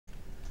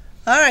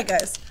Alright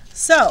guys,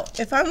 so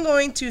if I'm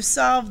going to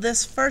solve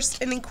this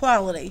first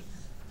inequality,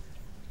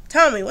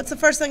 tell me, what's the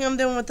first thing I'm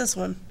doing with this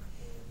one?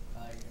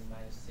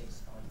 Minus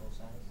 6 on both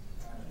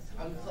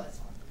sides. Plus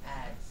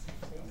add.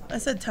 I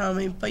said tell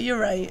me, but you're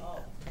right. Oh.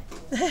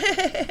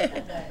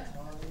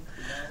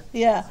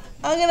 Yeah,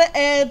 I'm going to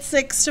add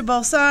 6 to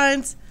both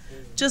sides,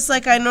 just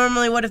like I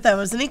normally would if that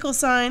was an equal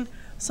sign.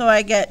 So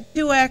I get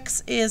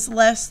 2x is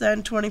less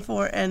than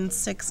 24 and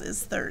 6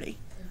 is 30.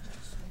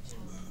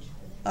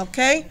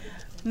 Okay,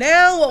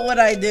 now what would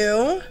I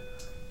do?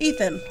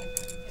 Ethan. You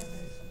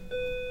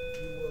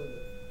would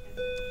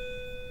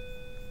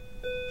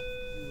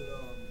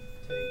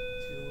take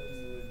 2 and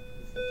you would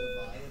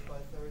divide it by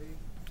 30,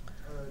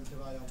 or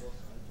divide on both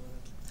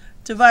sides.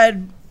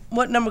 Divide,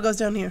 what number goes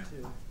down here?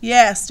 2.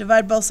 Yes,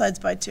 divide both sides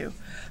by 2.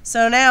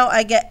 So now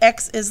I get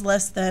x is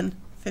less than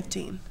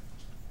 15.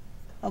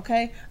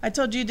 Okay, I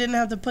told you didn't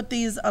have to put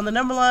these on the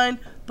number line,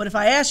 but if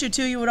I asked you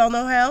to, you would all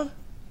know how?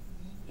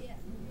 Yeah.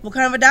 What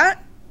kind of a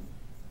dot?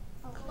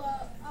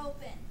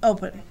 Open.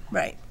 Open,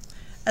 right.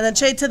 And then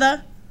shade to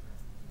the?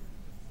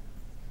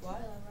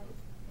 What?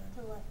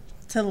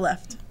 To the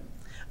left.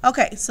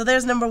 Okay, so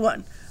there's number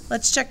 1.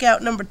 Let's check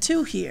out number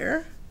 2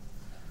 here.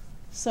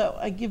 So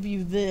I give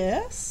you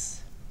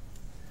this.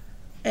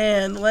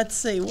 And let's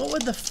see, what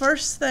would the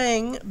first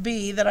thing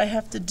be that I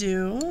have to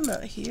do?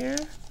 Not here.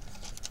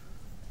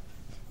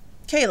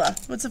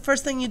 Kayla, what's the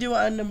first thing you do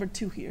on number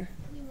 2 here?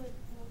 You would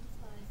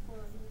multiply 4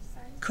 on both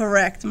sides.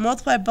 Correct.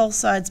 Multiply both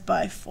sides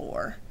by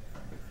 4.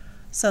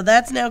 So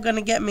that's now going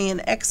to get me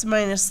an x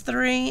minus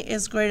 3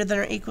 is greater than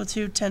or equal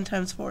to 10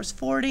 times 4 is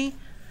 40.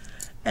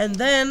 And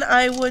then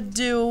I would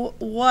do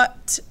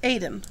what,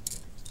 Aiden?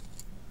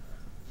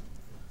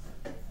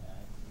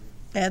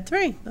 Add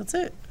 3. That's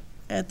it.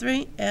 Add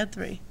 3, add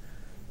 3.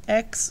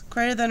 X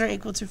greater than or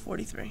equal to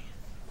 43. I did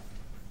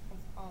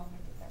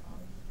that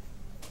wrong.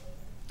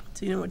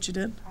 Do you know what you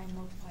did? I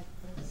multiplied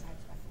both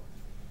sides by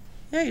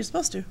 4. Yeah, you're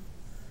supposed to.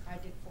 I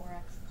did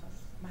 4x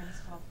plus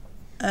minus 12.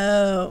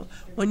 Oh,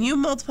 when you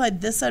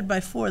multiplied this side by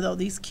 4, though,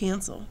 these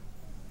cancel.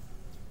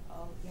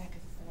 Oh, yeah,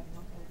 because it's dividing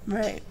over.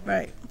 Right,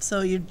 right.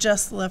 So you're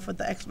just left with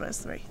the x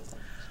minus 3.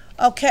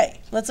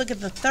 Okay, let's look at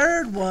the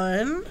third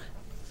one.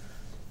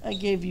 I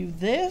gave you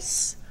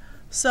this.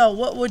 So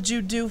what would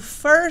you do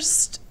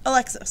first,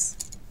 Alexis?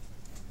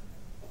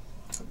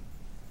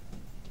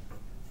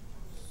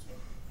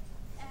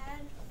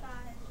 Add 5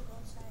 to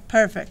both sides.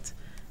 Perfect.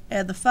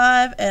 Add the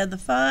 5, add the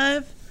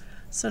 5.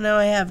 So now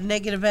I have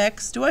negative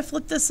x. Do I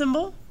flip this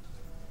symbol?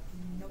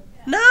 Nope.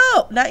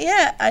 No, not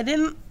yet. I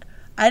didn't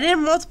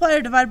multiply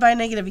or divide by a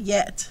negative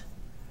yet.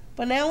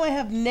 But now I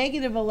have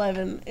negative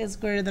 11 is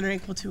greater than or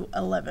equal to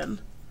 11.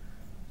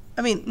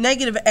 I mean,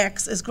 negative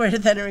x is greater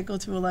than or equal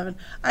to 11.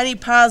 I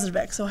need positive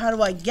x. So how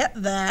do I get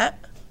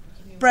that?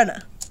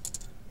 Brenna,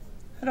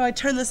 how do I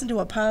turn this into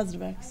a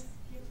positive x?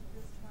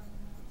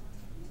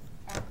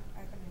 I have an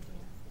idea.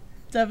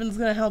 Devin's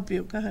going to help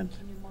you. Go ahead.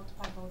 Can you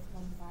multiply both of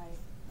them by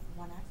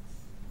 1x?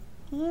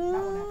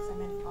 Not 1x, I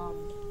meant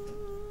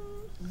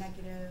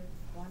negative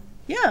 1.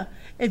 Yeah,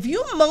 if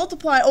you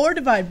multiply or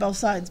divide both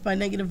sides by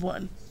negative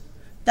 1,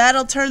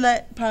 that'll turn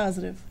that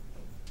positive,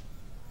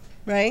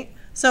 right?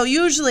 So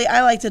usually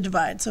I like to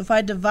divide. So if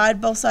I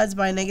divide both sides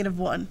by negative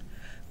 1,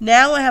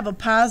 now I have a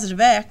positive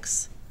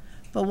x,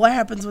 but what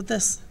happens with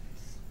this?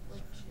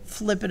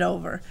 Flip it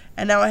over.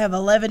 And now I have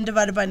 11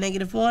 divided by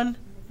negative 1,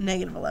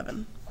 negative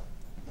 11.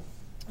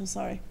 I'm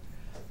sorry.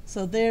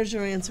 So there's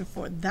your answer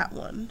for that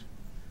one.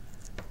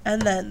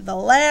 And then the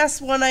last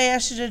one I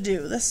asked you to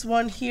do, this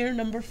one here,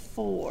 number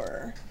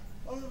 4.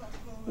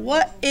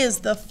 What is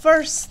the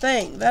first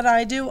thing that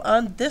I do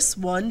on this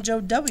one, Joe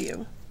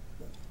W?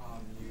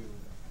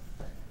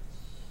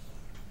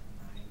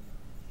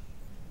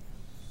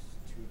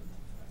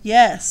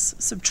 Yes,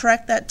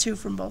 subtract that 2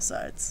 from both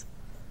sides.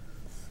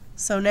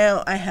 So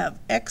now I have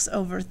x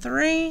over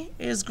 3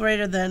 is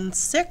greater than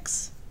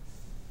 6.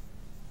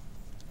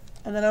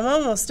 And then I'm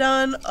almost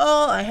done.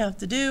 All I have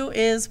to do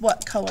is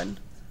what, Cohen?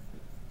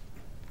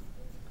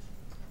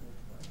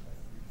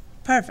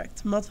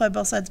 Perfect. Multiply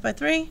both sides by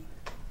 3.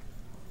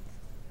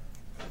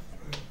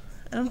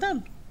 And I'm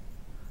done.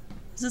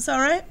 Is this all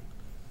right?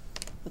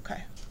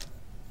 Okay.